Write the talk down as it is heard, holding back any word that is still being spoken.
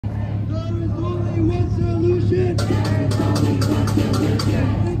solution. There is only one solution.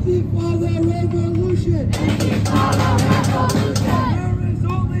 Intifada revolution. Intifada revolution. There is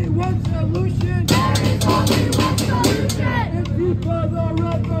only one solution. There is only one solution. Intifada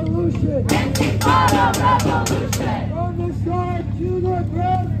revolution. Intifada revolution. From the sky to the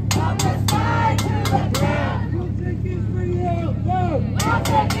ground. From the sky to the ground. We'll take Israel down. We'll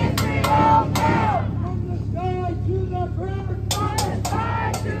take Israel down. From the sky to the ground. From the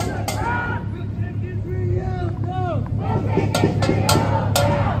sky to the ground. We'll take Israel down. We'll take Israel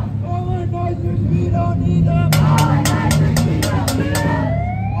down. Colonizers, we don't need them. Colonizers, we don't need them.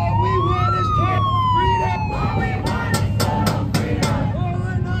 What we want is total freedom. What we want is total freedom.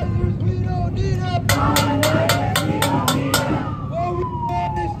 Colonizers, we don't need them. Colonizers, we don't need them. What we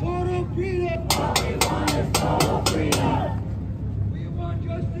want is total freedom. What we want is total freedom. We want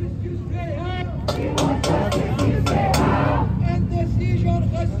justice, you say how. We want justice, you say how. End the siege on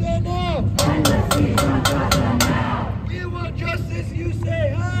Gaza now. End the siege on Gaza now. We want justice, you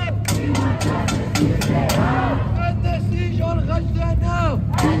say how. We want justice, you say how. End the siege on Gaza now.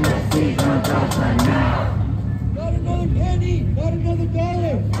 End the siege on Gaza now. Not another penny, not another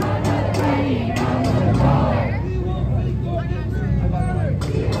dollar.